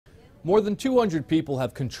More than 200 people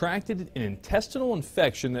have contracted an intestinal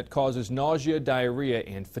infection that causes nausea, diarrhea,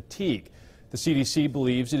 and fatigue. The CDC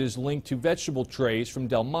believes it is linked to vegetable trays from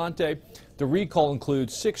Del Monte. The recall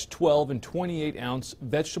includes 6, 12, and 28-ounce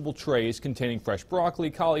vegetable trays containing fresh broccoli,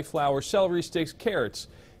 cauliflower, celery sticks, carrots,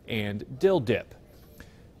 and dill dip.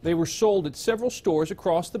 They were sold at several stores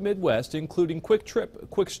across the Midwest, including Quick Trip,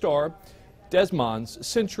 Quick Star, Desmond's,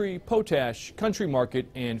 Century, Potash, Country Market,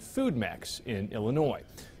 and Food Max in Illinois.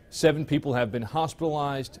 7 people have been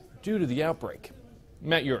hospitalized due to the outbreak.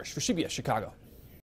 Matt Yurus for CBS Chicago.